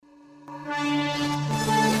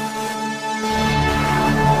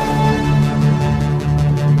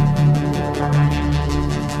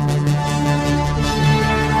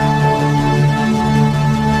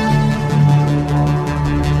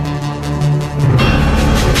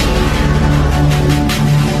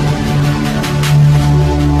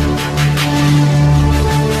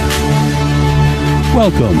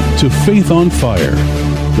Welcome to Faith on Fire,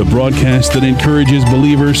 the broadcast that encourages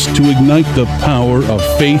believers to ignite the power of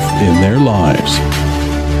faith in their lives.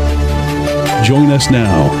 Join us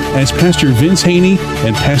now as Pastor Vince Haynie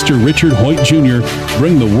and Pastor Richard Hoyt Jr.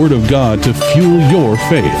 bring the Word of God to fuel your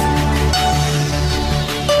faith.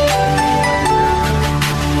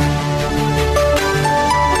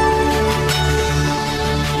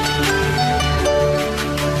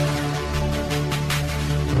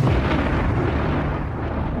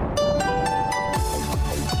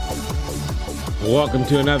 Welcome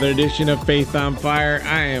to another edition of Faith on Fire.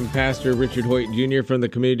 I am Pastor Richard Hoyt Jr. from the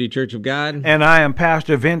Community Church of God. And I am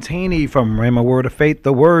Pastor Vince Haynie from Rhema Word of Faith,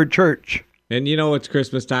 the Word Church. And you know, it's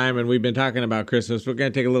Christmas time, and we've been talking about Christmas. We're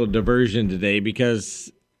going to take a little diversion today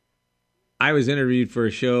because I was interviewed for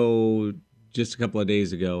a show just a couple of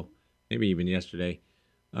days ago, maybe even yesterday.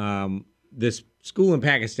 This school in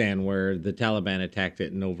Pakistan where the Taliban attacked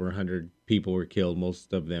it and over 100 people were killed,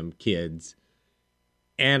 most of them kids.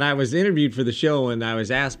 And I was interviewed for the show, and I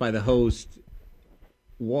was asked by the host,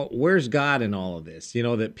 where's God in all of this? You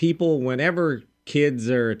know, that people, whenever kids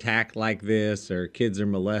are attacked like this, or kids are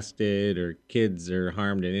molested, or kids are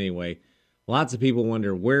harmed in any way, lots of people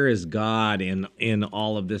wonder, where is God in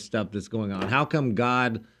all of this stuff that's going on? How come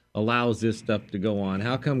God allows this stuff to go on?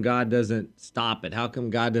 How come God doesn't stop it? How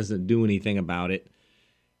come God doesn't do anything about it?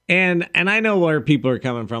 And I know where people are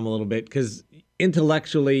coming from a little bit, because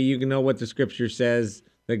intellectually, you can know what the scripture says,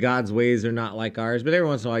 that God's ways are not like ours. But every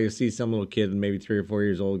once in a while, you'll see some little kid, maybe 3 or 4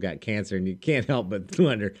 years old, got cancer, and you can't help but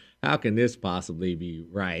wonder, how can this possibly be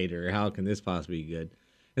right? Or how can this possibly be good?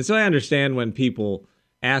 And so I understand when people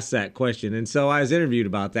ask that question. And so I was interviewed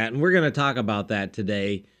about that, and we're going to talk about that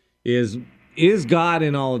today. Is God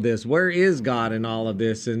in all of this? Where is God in all of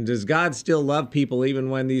this? And does God still love people even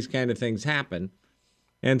when these kind of things happen?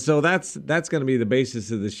 And so that's going to be the basis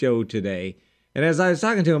of the show today. And as I was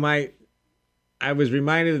talking to him, I was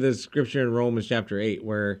reminded of the scripture in Romans chapter 8,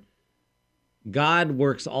 where God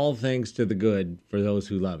works all things to the good for those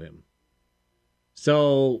who love him.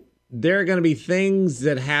 So there are going to be things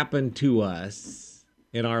that happen to us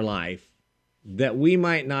in our life that we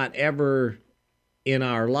might not ever in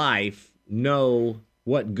our life know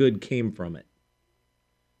what good came from it.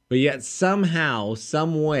 But yet somehow,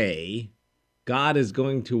 some way, God is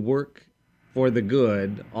going to work for the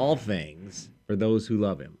good, all things, for those who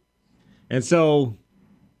love him. And so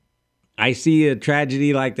I see a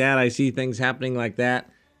tragedy like that. I see things happening like that.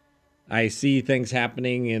 I see things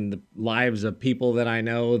happening in the lives of people that I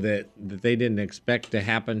know that they didn't expect to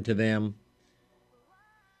happen to them.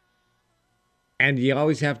 And you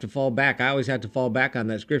always have to fall back. I always have to fall back on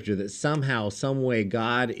that scripture that somehow, some way,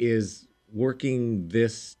 God is working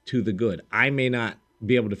this to the good. I may not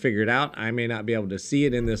be able to figure it out. I may not be able to see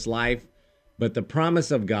it in this life. But the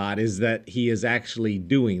promise of God is that he is actually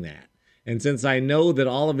doing that. And since I know that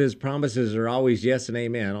all of his promises are always yes and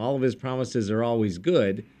amen, all of his promises are always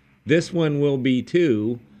good, this one will be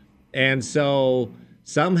too. And so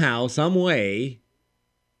somehow, some way,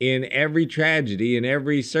 in every tragedy, in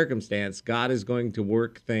every circumstance, God is going to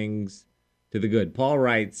work things to the good. Paul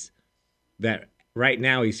writes that right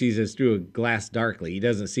now he sees us through a glass darkly. He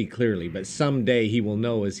doesn't see clearly, but someday he will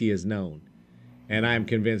know as he is known. And I'm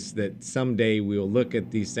convinced that someday we will look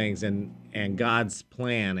at these things and God's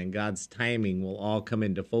plan and God's timing will all come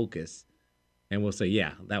into focus. And we'll say,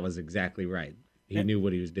 yeah, that was exactly right. He knew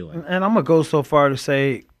what he was doing. And I'm going to go so far to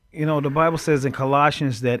say, you know, the Bible says in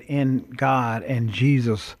Colossians that in God and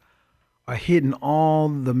Jesus are hidden all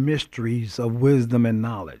the mysteries of wisdom and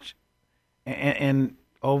knowledge. And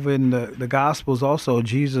over in the Gospels also,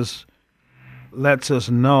 Jesus lets us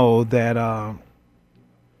know that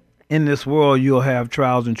in this world you'll have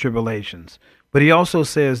trials and tribulations. But he also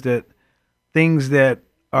says that things that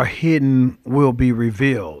are hidden will be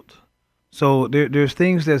revealed. So there's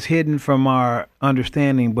things that's hidden from our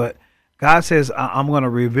understanding, but God says, I'm going to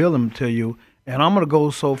reveal them to you. And I'm going to go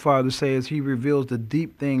so far to say as he reveals the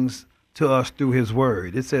deep things to us through his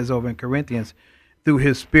word. It says over in Corinthians, through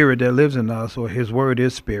his spirit that lives in us, or his word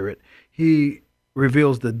is spirit, he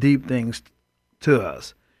reveals the deep things to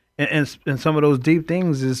us. And some of those deep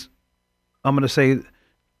things is, I'm going to say,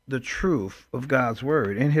 the truth of God's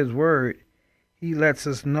word. In his word, he lets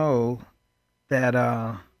us know that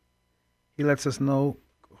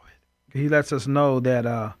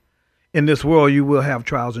in this world you will have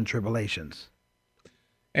trials and tribulations.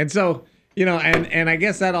 And so, and I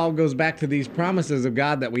guess that all goes back to these promises of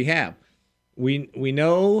God that we have. We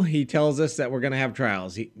know he tells us that we're going to have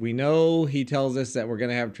trials. We know he tells us that we're going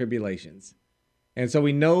to have tribulations. And so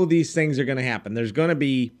we know these things are going to happen. There's going to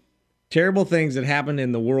be terrible things that happen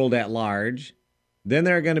in the world at large. Then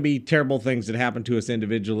there are going to be terrible things that happen to us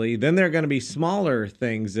individually. Then there are going to be smaller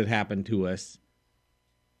things that happen to us.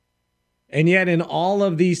 And yet in all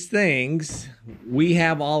of these things, we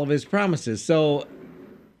have all of his promises. So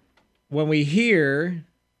when we hear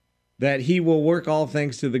that he will work all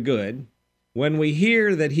things to the good, when we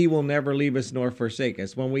hear that he will never leave us nor forsake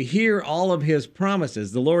us, when we hear all of his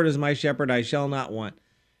promises, the Lord is my shepherd, I shall not want.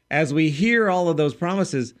 As we hear all of those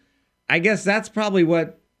promises, I guess that's probably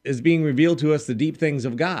what is being revealed to us, the deep things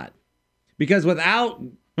of God. Because without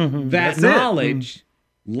that knowledge,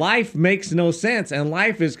 life makes no sense, and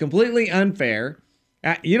life is completely unfair.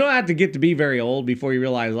 You don't have to get to be very old before you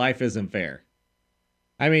realize life isn't fair.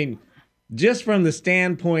 I mean, just from the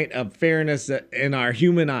standpoint of fairness in our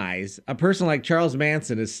human eyes, a person like Charles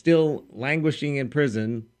Manson is still languishing in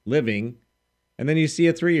prison, living, and then you see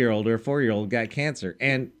a 3-year-old or a 4-year-old got cancer.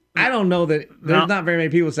 And I don't know that there's not very many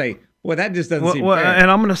people say, well, that just doesn't seem fair. And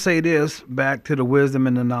I'm going to say this, back to the wisdom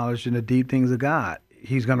and the knowledge and the deep things of God.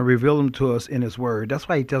 He's going to reveal them to us in his word. That's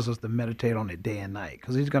why he tells us to meditate on it day and night,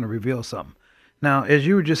 because he's going to reveal something. Now, as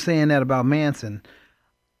you were just saying that about Manson,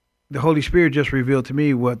 the Holy Spirit just revealed to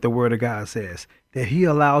me what the Word of God says, that he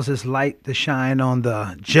allows his light to shine on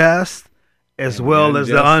the just as well as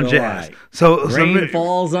the unjust. So rain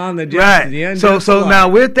falls on the just right. and the unjust. So now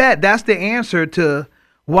with that, that's the answer to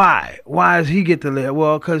why. Why does he get to live?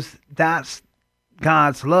 Well, because that's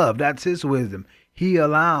God's love. That's his wisdom. He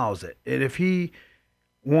allows it. And if he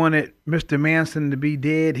wanted Mr. Manson to be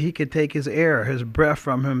dead, he could take his air, his breath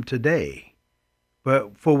from him today.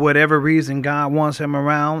 But for whatever reason, God wants him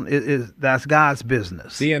around. That's God's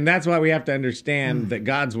business. See, and that's why we have to understand that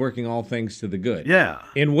God's working all things to the good. Yeah,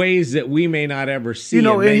 in ways that we may not ever see.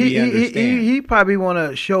 And maybe understand. He probably want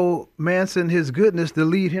to show Manson his goodness to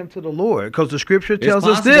lead him to the Lord, because the Scripture tells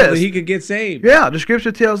us this. He could get saved. Yeah, the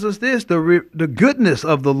Scripture tells us this: the goodness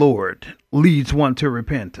of the Lord leads one to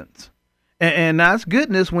repentance, and that's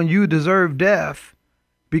goodness when you deserve death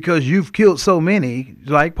because you've killed so many,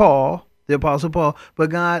 like Paul. The Apostle Paul, but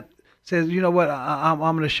God says, you know what, I'm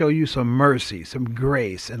going to show you some mercy, some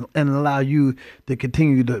grace, and allow you to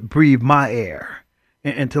continue to breathe my air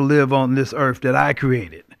and to live on this earth that I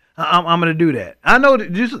created. I'm going to do that. I know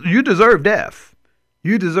that you deserve death.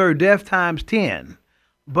 You deserve death times 10,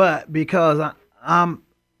 but because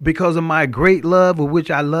of my great love with which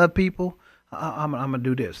I love people, I'm going to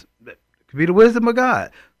do this. It could be the wisdom of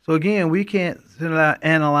God. So again, we can't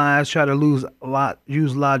analyze, try to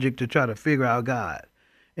use logic to try to figure out God.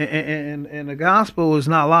 And the gospel is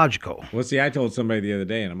not logical. Well, see, I told somebody the other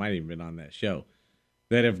day, and I might even been on that show,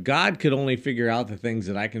 that if God could only figure out the things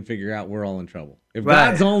that I can figure out, we're all in trouble. If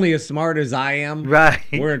God's only as smart as I am,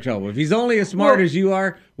 we're in trouble. If he's only as smart as you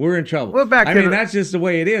are, we're in trouble. That's just the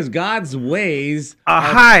way it is. God's ways are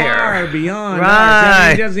higher, far beyond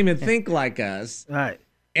ours. He doesn't even think like us. Right.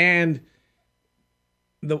 And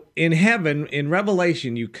in heaven, in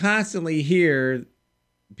Revelation, you constantly hear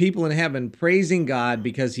people in heaven praising God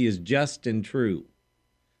because he is just and true.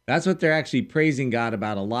 That's what they're actually praising God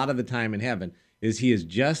about a lot of the time in heaven, is he is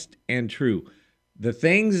just and true. The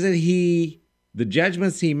things that the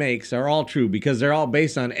judgments he makes are all true because they're all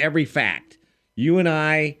based on every fact. You and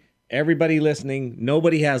I, everybody listening,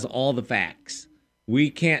 nobody has all the facts.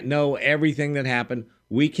 We can't know everything that happened.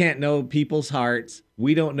 We can't know people's hearts.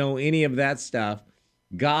 We don't know any of that stuff.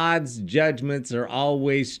 God's judgments are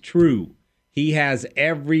always true. He has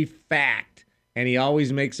every fact, and he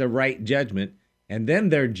always makes a right judgment, and then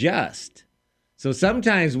they're just. So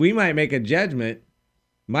sometimes we might make a judgment,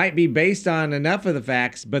 might be based on enough of the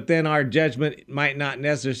facts, but then our judgment might not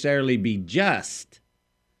necessarily be just.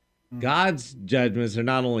 God's judgments are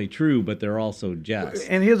not only true, but they're also just.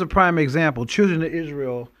 And here's a prime example. Children of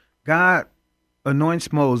Israel, God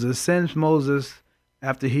anoints Moses, sends Moses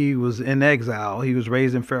after he was in exile. He was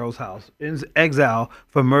raised in Pharaoh's house, in exile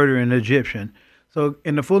for murdering an Egyptian. So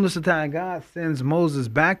in the fullness of time, God sends Moses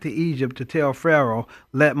back to Egypt to tell Pharaoh,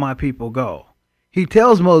 let my people go. He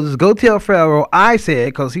tells Moses, go tell Pharaoh, I said,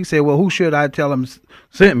 because he said, well, who should I tell him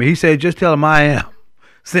sent me? He said, just tell him I am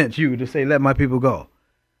sent you to say, let my people go.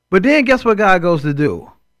 But then guess what God goes to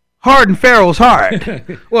do? Harden Pharaoh's heart.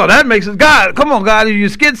 Well, that makes it, God, come on, God, you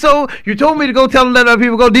schizo? You told me to go tell him let other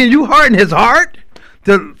people go. Then you harden his heart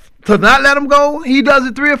to not let him go? He does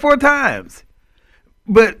it 3 or 4 times.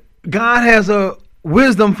 But God has a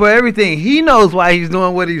wisdom for everything. He knows why he's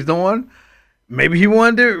doing what he's doing. Maybe he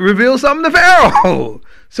wanted to reveal something to Pharaoh.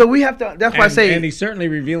 So we have to, that's why I say. And he's certainly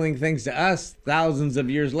revealing things to us thousands of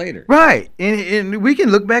years later. Right. And we can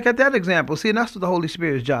look back at that example. See, and that's what the Holy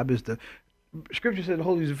Spirit's job is to. Scripture said the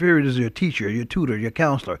Holy Spirit is your teacher, your tutor, your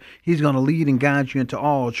counselor. He's going to lead and guide you into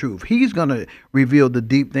all truth. He's going to reveal the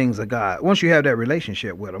deep things of God once you have that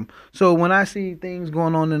relationship with him. So when I see things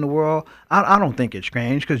going on in the world, I don't think it's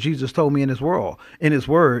strange because Jesus told me in his word,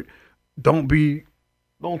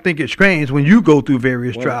 don't think it's strange when you go through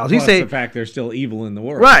various trials. He said, the fact there's still evil in the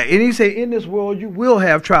world. Right. And he said, in this world, you will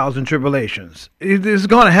have trials and tribulations. It's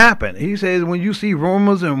going to happen. He says, when you see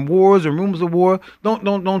rumors and wars and rumors of war,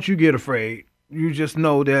 don't you get afraid. You just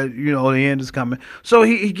know that, the end is coming. So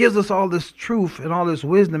he gives us all this truth and all this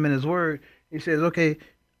wisdom in his word. He says, okay,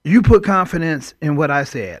 you put confidence in what I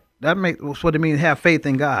said. That's what it means, have faith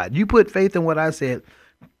in God. You put faith in what I said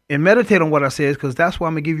and meditate on what I said, because that's where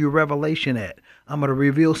I'm going to give you revelation at. I'm going to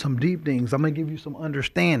reveal some deep things. I'm going to give you some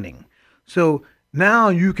understanding. So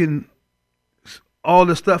now all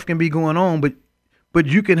this stuff can be going on, but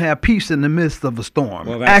you can have peace in the midst of a storm.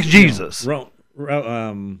 Well, ask Jesus.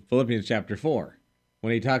 Philippians chapter 4,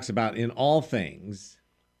 when he talks about in all things,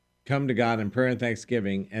 come to God in prayer and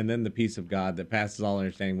thanksgiving, and then the peace of God that passes all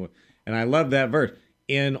understanding. And I love that verse,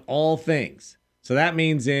 in all things. So that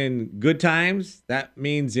means in good times, that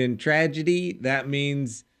means in tragedy, that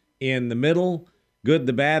means in the middle, good,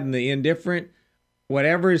 the bad, and the indifferent.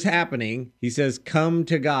 Whatever is happening, he says, come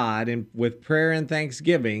to God with prayer and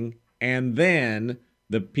thanksgiving, and then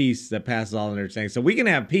the peace that passes all understanding. So we can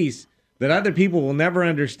have peace that other people will never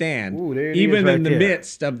understand, even in the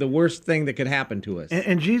midst of the worst thing that could happen to us.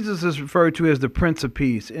 And Jesus is referred to as the Prince of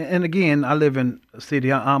Peace. And again, I live in a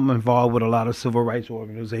city. I'm involved with a lot of civil rights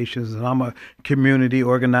organizations, and I'm a community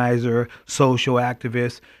organizer, social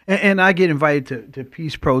activist. And I get invited to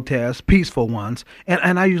peace protests, peaceful ones.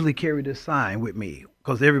 And I usually carry this sign with me,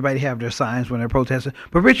 because everybody have their signs when they're protesting.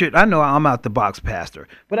 But Richard, I know I'm out the box pastor,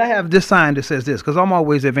 but I have this sign that says this, because I'm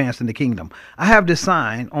always advancing the kingdom. I have this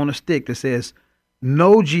sign on a stick that says,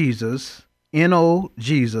 "No Jesus, N-O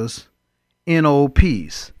Jesus, N-O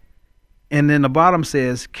peace." And then the bottom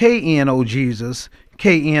says, K-N-O Jesus,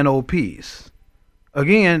 K-N-O peace.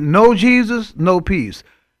 Again, no Jesus, no peace.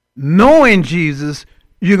 Knowing Jesus,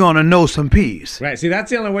 you're going to know some peace. Right. See, that's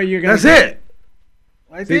the only way you're going to get it.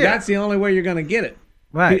 That's the only way you're going to get it.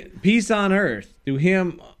 Right. Peace on earth through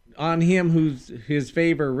him, on him whose his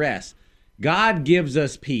favor rests. God gives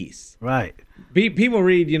us peace. Right. People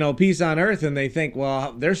read, peace on earth, and they think,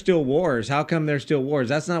 well, there's still wars. How come there's still wars?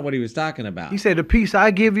 That's not what he was talking about. He said, the peace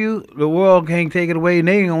I give you, the world can't take it away, and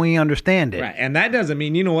they don't even understand it. Right. And that doesn't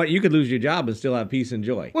mean, you could lose your job and still have peace and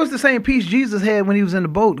joy. Well, it's the same peace Jesus had when he was in the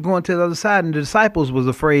boat going to the other side, and the disciples was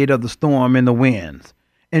afraid of the storm and the winds.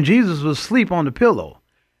 And Jesus was asleep on the pillow.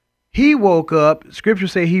 He woke up, scripture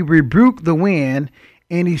say he rebuked the wind,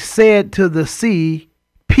 and he said to the sea,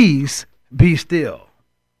 peace, be still.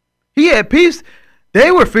 He had peace.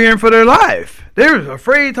 They were fearing for their life. They were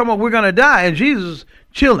afraid, talking about we're going to die, and Jesus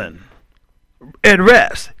chilling at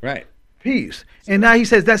rest. Right. Peace. And now he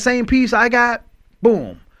says, that same peace I got,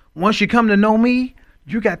 boom. Once you come to know me,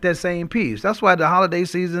 you got that same peace. That's why the holiday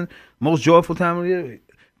season, most joyful time of the year,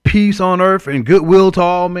 peace on earth and goodwill to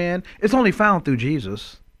all men, it's only found through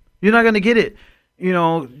Jesus. You're not going to get it,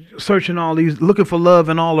 searching all these, looking for love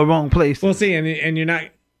in all the wrong places. Well, see, and you're not,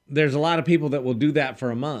 there's a lot of people that will do that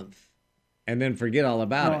for a month and then forget all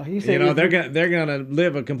about it. They're gonna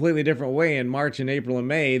live a completely different way in March and April and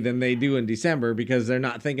May than they do in December, because they're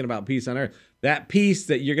not thinking about peace on earth. That peace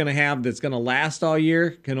that you're gonna have that's gonna last all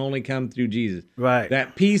year can only come through Jesus. Right.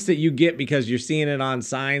 That peace that you get because you're seeing it on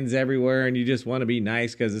signs everywhere and you just want to be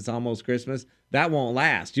nice because it's almost Christmas, that won't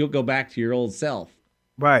last. You'll go back to your old self.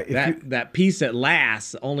 Right. That peace that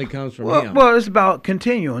lasts only comes from him. Well, it's about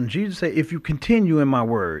continuing. Jesus said, if you continue in my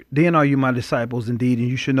word, then are you my disciples indeed, and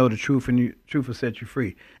you should know the truth, and the truth will set you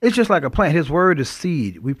free. It's just like a plant. His word is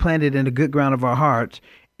seed. We plant it in the good ground of our hearts,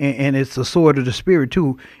 and it's a sword of the spirit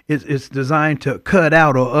too. It's designed to cut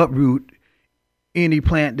out or uproot any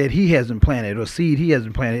plant that he hasn't planted or seed he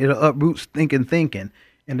hasn't planted. It'll uproot thinking,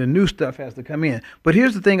 and the new stuff has to come in. But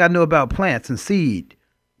here's the thing I know about plants and seed.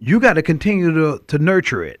 You got to continue to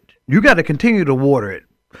nurture it. You got to continue to water it.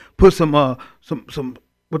 Put some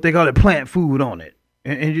what they call it, plant food on it,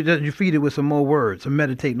 and you feed it with some more words, some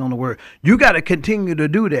meditating on the word. You got to continue to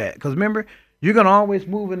do that, because remember, you're gonna always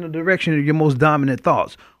move in the direction of your most dominant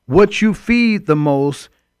thoughts. What you feed the most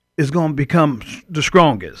is gonna become the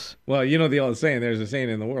strongest. Well, the old saying. There's a saying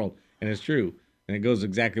in the world, and it's true, and it goes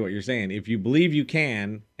exactly what you're saying. If you believe you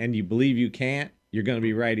can and you believe you can't, you're gonna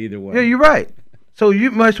be right either way. Yeah, you're right. So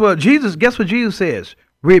you might as well, guess what Jesus says?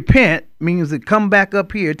 Repent means to come back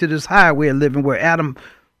up here to this highway of living where Adam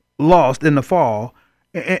lost in the fall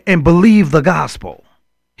and believe the gospel.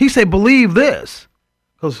 He said, believe this.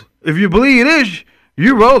 Because if you believe this,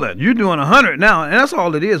 you're rolling. You're doing 100 now. And that's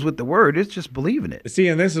all it is with the word. It's just believing it. See,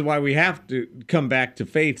 and this is why we have to come back to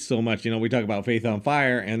faith so much. We talk about Faith on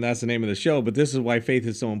Fire, and that's the name of the show. But this is why faith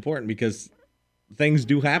is so important, because things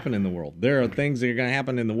do happen in the world. There are things that are going to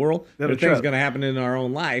happen in the world. There are things going to happen in our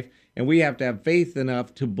own life. And we have to have faith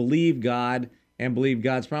enough to believe God and believe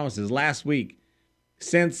God's promises. Last week,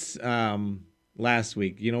 we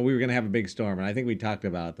were going to have a big storm. And I think we talked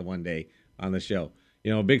about it the one day on the show.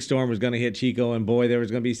 A big storm was going to hit Chico, and boy, there was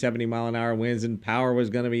going to be 70-mile-an-hour winds, and power was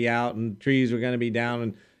going to be out, and trees were going to be down,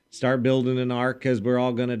 and start building an ark because we're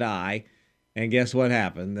all going to die. And guess what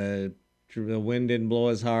happened? The wind didn't blow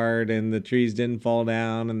as hard, and the trees didn't fall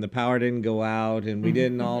down, and the power didn't go out, and we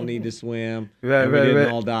didn't all need to swim, and we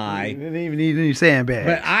didn't all die. You didn't even need any sandbags.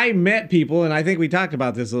 But I met people, and I think we talked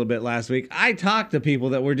about this a little bit last week. I talked to people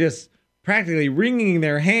that were just practically wringing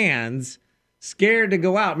their hands, scared to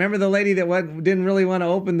go out. Remember the lady that didn't really want to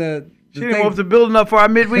open the She didn't open the building up for our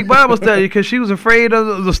midweek Bible study because she was afraid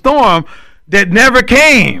of the storm that never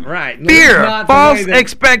came. Right. Fear, false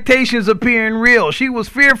expectations appearing real. She was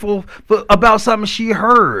fearful about something she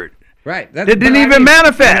heard. Right. That didn't even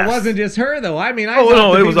manifest. It wasn't just her, though. I mean,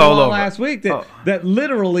 it was all over last week that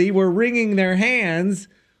literally were wringing their hands,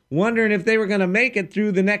 wondering if they were going to make it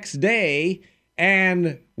through the next day,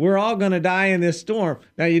 and we're all going to die in this storm.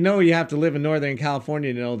 Now, you have to live in Northern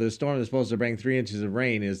California to know the storm that's supposed to bring 3 inches of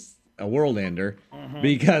rain is a world ender,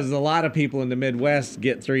 because a lot of people in the Midwest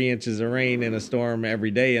get 3 inches of rain in a storm every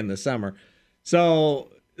day in the summer. So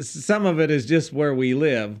some of it is just where we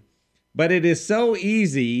live. But it is so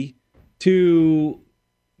easy to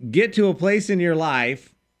get to a place in your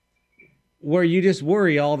life where you just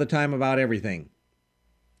worry all the time about everything.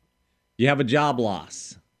 You have a job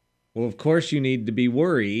loss. Well, of course you need to be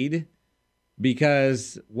worried,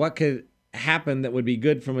 because what could happen that would be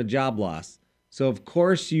good from a job loss? So of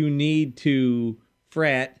course you need to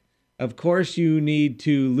fret. Of course you need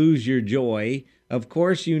to lose your joy. Of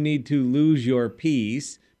course you need to lose your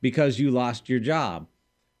peace because you lost your job.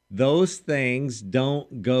 Those things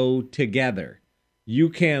don't go together. You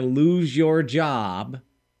can lose your job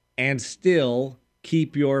and still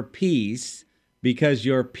keep your peace, because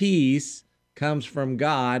your peace comes from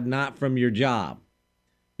God, not from your job.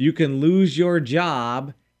 You can lose your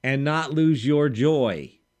job and not lose your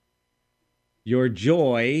joy. Your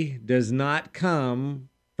joy does not come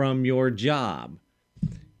from your job.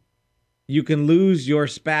 You can lose your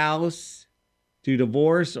spouse to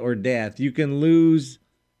divorce or death. You can lose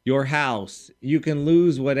your house. You can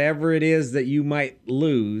lose whatever it is that you might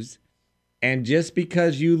lose. And just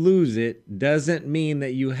because you lose it doesn't mean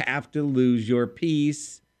that you have to lose your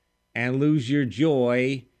peace and lose your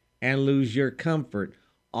joy and lose your comfort.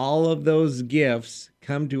 All of those gifts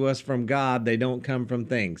come to us from God. They don't come from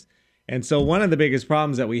things. And so one of the biggest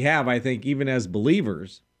problems that we have, I think, even as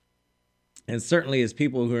believers, and certainly as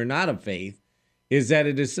people who are not of faith, is that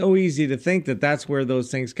it is so easy to think that that's where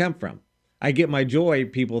those things come from. I get my joy,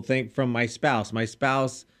 people think, from my spouse. My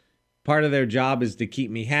spouse, part of their job is to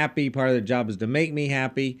keep me happy. Part of their job is to make me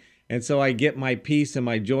happy. And so I get my peace and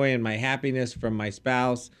my joy and my happiness from my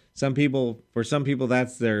spouse. For some people,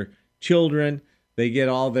 that's their children. They get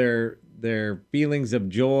all their feelings of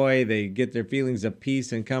joy. They get their feelings of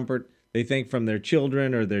peace and comfort, they think, from their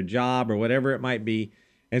children or their job or whatever it might be.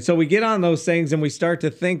 And so we get on those things and we start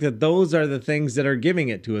to think that those are the things that are giving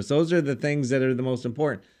it to us. Those are the things that are the most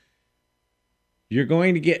important. You're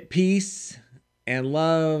going to get peace and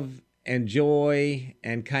love and joy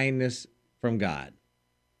and kindness from God.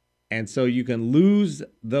 And so you can lose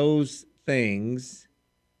those things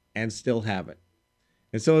and still have it.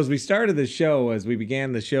 And so as we started the show, as we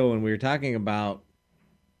began the show, and we were talking about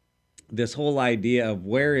this whole idea of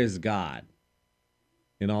where is God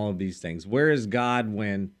in all of these things? Where is God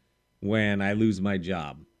when I lose my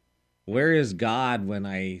job? Where is God when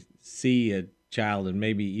I see a child, and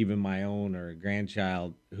maybe even my own or a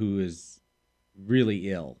grandchild, who is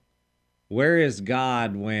really ill? Where is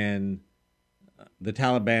God when the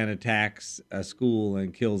Taliban attacks a school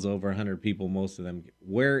and kills over 100 people, most of them?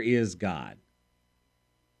 Where is God?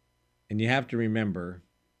 And you have to remember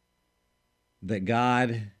that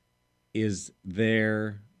God is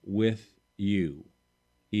there with you.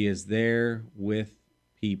 He is there with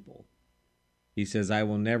people. He says, I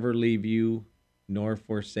will never leave you nor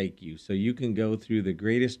forsake you. So you can go through the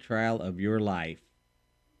greatest trial of your life,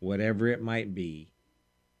 whatever it might be,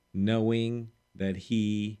 knowing that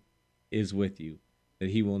He is with you. that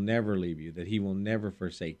he will never leave you, that he will never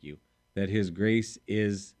forsake you, that his grace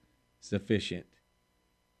is sufficient.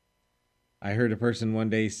 I heard a person one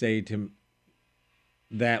day say to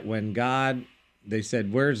that when God, they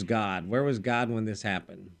said, where's God? Where was God when this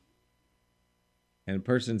happened? And a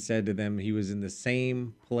person said to them, he was in the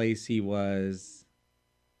same place he was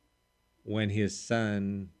when his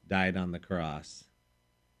son died on the cross.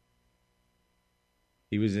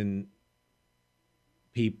 He was in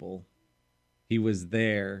people. He was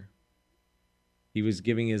there. He was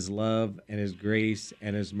giving his love and his grace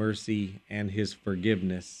and his mercy and his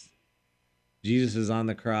forgiveness. Jesus is on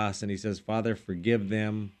the cross and he says, Father, forgive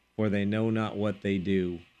them, for they know not what they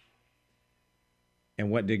do.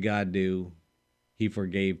 And what did God do? He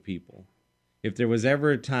forgave people. If there was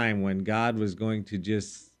ever a time when God was going to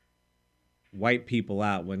just wipe people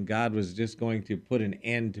out, when God was just going to put an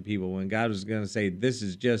end to people, when God was going to say, this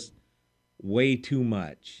is just way too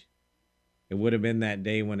much, it would have been that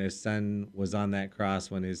day when his son was on that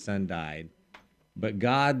cross, when his son died. But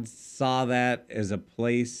God saw that as a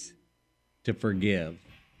place to forgive.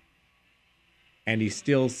 And he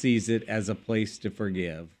still sees it as a place to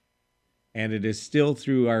forgive. And it is still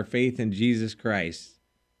through our faith in Jesus Christ,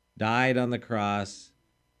 died on the cross,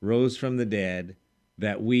 rose from the dead,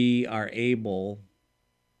 that we are able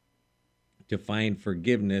to find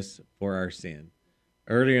forgiveness for our sin.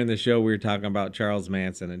 Earlier in the show, we were talking about Charles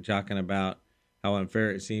Manson and talking about how unfair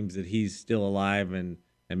it seems that he's still alive and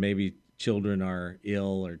maybe children are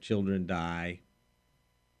ill or children die.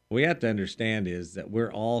 What we have to understand is that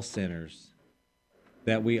we're all sinners,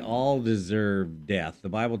 that we all deserve death. The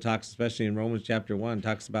Bible talks, especially in Romans chapter 1,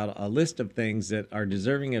 talks about a list of things that are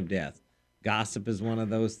deserving of death. Gossip is one of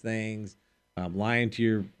those things. Lying to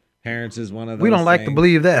your parents is one of those. We don't like to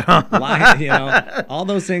believe that, huh? Lying, all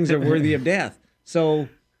those things are worthy of death. So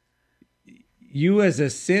you as a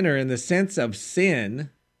sinner, in the sense of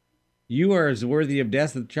sin, you are as worthy of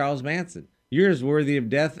death as Charles Manson. You're as worthy of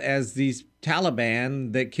death as these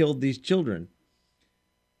Taliban that killed these children.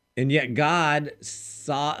 And yet God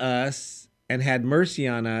saw us and had mercy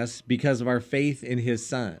on us because of our faith in his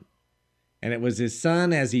son. And it was his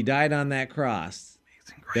son, as he died on that cross,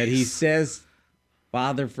 that he says,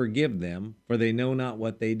 Father, forgive them, for they know not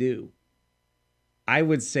what they do. I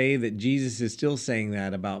would say that Jesus is still saying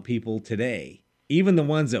that about people today. Even the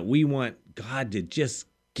ones that we want God to just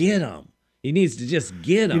get them. He needs to just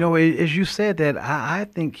get them. As you said that, I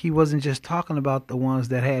think he wasn't just talking about the ones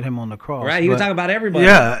that had him on the cross. Right, he was talking about everybody.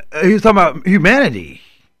 Yeah, he was talking about humanity.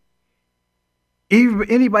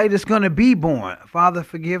 Anybody that's going to be born, Father,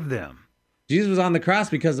 forgive them. Jesus was on the cross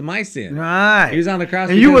because of my sin. Right. He was on the cross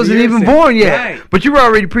and because you wasn't of your even sin. born yet. Right. But you were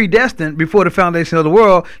already predestined before the foundation of the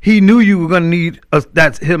world. He knew you were going to need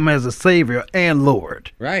that's him as a Savior and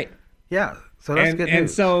Lord. Right. Yeah. So that's good news.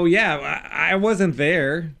 And so, yeah, I wasn't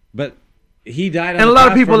there, but he died on and the a lot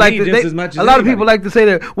cross of people for like me to, just as much as a lot anybody. of people like to say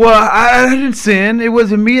that, well, I didn't sin. It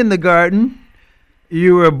wasn't me in the garden.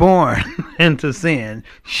 You were born into sin,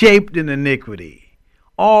 shaped in iniquity.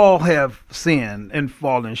 All have sinned and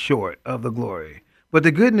fallen short of the glory. But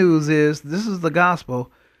the good news is, this is the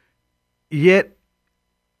gospel, yet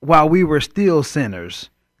while we were still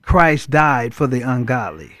sinners, Christ died for the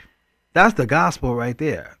ungodly. That's the gospel right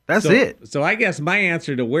there. That's it. So I guess my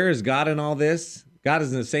answer to where is God in all this, God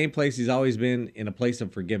is in the same place he's always been, in a place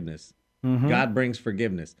of forgiveness. Mm-hmm. God brings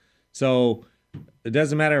forgiveness. So it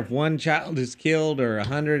doesn't matter if one child is killed or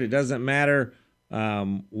 100. It doesn't matter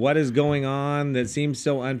what is going on that seems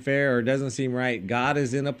so unfair or doesn't seem right. God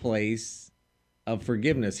is in a place of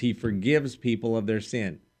forgiveness. He forgives people of their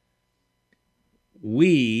sin.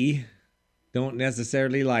 We don't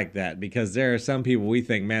necessarily like that, because there are some people we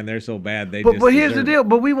think, man, they're so bad they But here's the deal. it.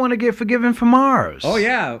 But we want to get forgiven from ours. Oh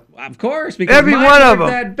yeah, of course, because every mine one of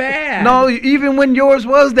weren't them that bad. No, even when yours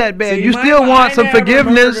was that bad, See, you still want some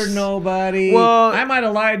forgiveness. Murdered nobody. Well, I might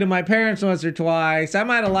have lied to my parents once or twice. I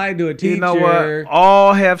might have lied to a teacher. You know what?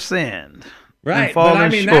 All have sinned. Right, but I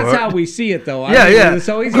mean, short. that's how we see it, though. Yeah. It's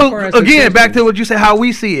so easy for us. Again, back to what you said, how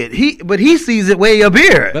we see it. He sees it way up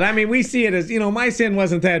here. But I mean, we see it as, my sin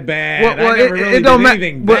wasn't that bad. Well, I never really did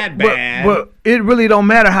anything bad. But it really don't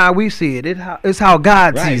matter how we see it. It's how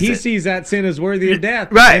God sees it. He sees that sin as worthy of death.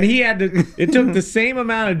 Right. And it took the same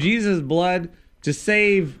amount of Jesus' blood to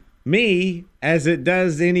save me as it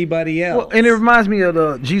does anybody else. Well, and it reminds me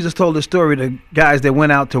of Jesus told the story to guys that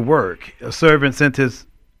went out to work.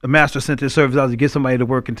 A master sent his servants out to get somebody to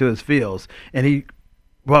work into his fields. And he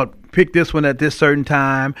pick this one at this certain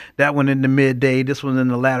time, that one in the midday, this one in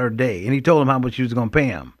the latter day. And he told him how much he was going to pay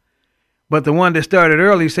him. But the one that started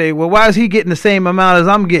early say, well, why is he getting the same amount as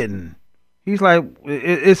I'm getting? He's like,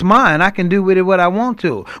 it's mine. I can do with it what I want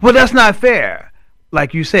to. Well, that's not fair.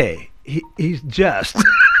 like you say, he's just.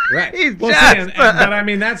 Right. He's Well, just. but I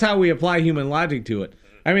mean, that's how we apply human logic to it.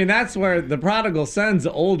 I mean, that's where the prodigal son's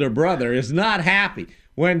older brother is not happy.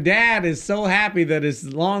 When dad is so happy that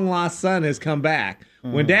his long-lost son has come back,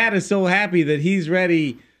 when dad is so happy that he's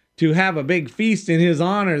ready to have a big feast in his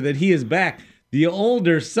honor that he is back, the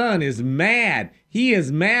older son is mad. He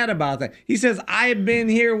is mad about that. He says, I've been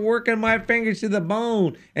here working my fingers to the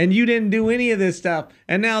bone, and you didn't do any of this stuff.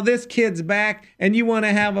 And now this kid's back, and you want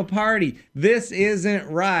to have a party. This isn't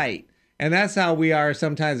right. And that's how we are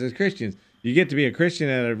sometimes as Christians. You get to be a Christian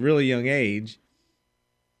at a really young age.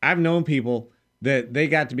 I've known people that they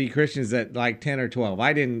got to be Christians at like 10 or 12.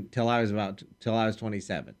 I didn't till I was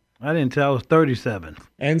 27. I didn't tell I was 37.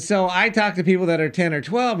 And so I talk to people that are 10 or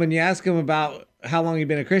 12, and you ask them about how long you've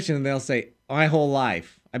been a Christian, and they'll say, my whole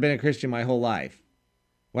life. I've been a Christian my whole life.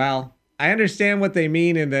 Well, I understand what they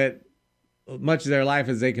mean in that much of their life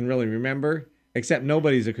as they can really remember, except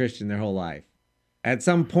nobody's a Christian their whole life. At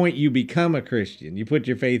some point, you become a Christian. You put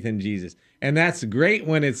your faith in Jesus. And that's great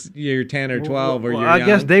when you're 10 or 12 or you're young. I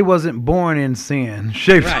guess they wasn't born in sin.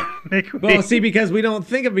 Shaped. Right. Well, see, because we don't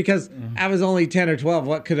think of because I was only 10 or 12,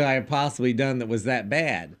 what could I have possibly done that was that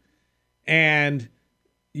bad? And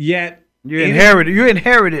yet... You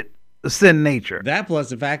inherited the sin nature. That plus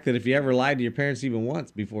the fact that if you ever lied to your parents even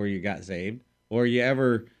once before you got saved, or you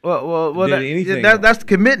ever did anything. That's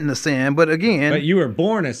committing a sin, but again... But you were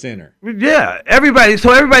born a sinner. Yeah,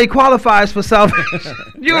 everybody qualifies for salvation.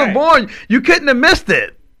 You were born, you couldn't have missed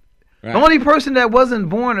it. Right. The only person that wasn't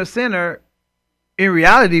born a sinner, in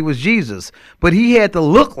reality, was Jesus. But he had to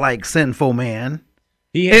look like sinful man.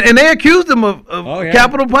 And they accused him of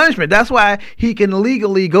capital punishment. That's why he can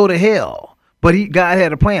legally go to hell. But God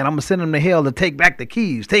had a plan. I'm going to send him to hell to take back the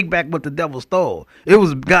keys, take back what the devil stole. It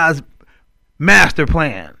was God's master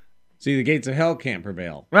plan. See, the gates of hell can't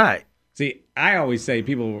prevail. Right. See, I always say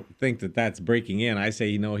people think that that's breaking in. I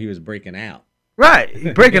say, he was breaking out. Right.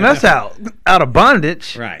 He's breaking us out of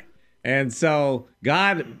bondage. Right. And so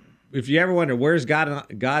God, if you ever wonder, where's God?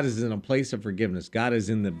 God is in a place of forgiveness. God is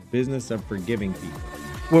in the business of forgiving people.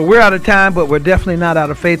 Well, we're out of time, but we're definitely not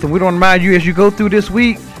out of faith. And we don't remind you as you go through this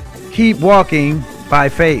week, keep walking by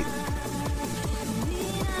faith.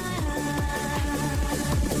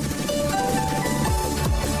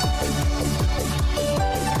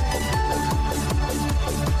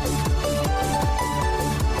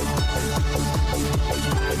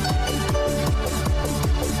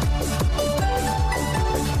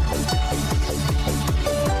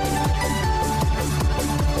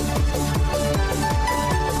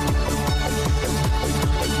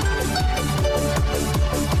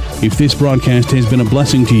 If this broadcast has been a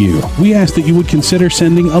blessing to you, we ask that you would consider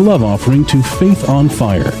sending a love offering to Faith on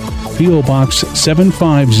Fire, P.O. Box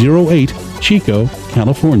 7508, Chico,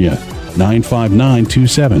 California,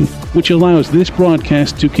 95927, which allows this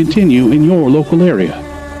broadcast to continue in your local area.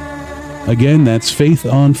 Again, that's Faith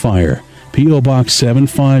on Fire, P.O. Box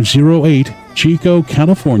 7508, Chico,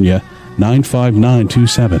 California,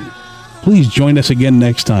 95927. Please join us again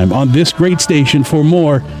next time on this great station for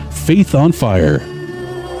more Faith on Fire.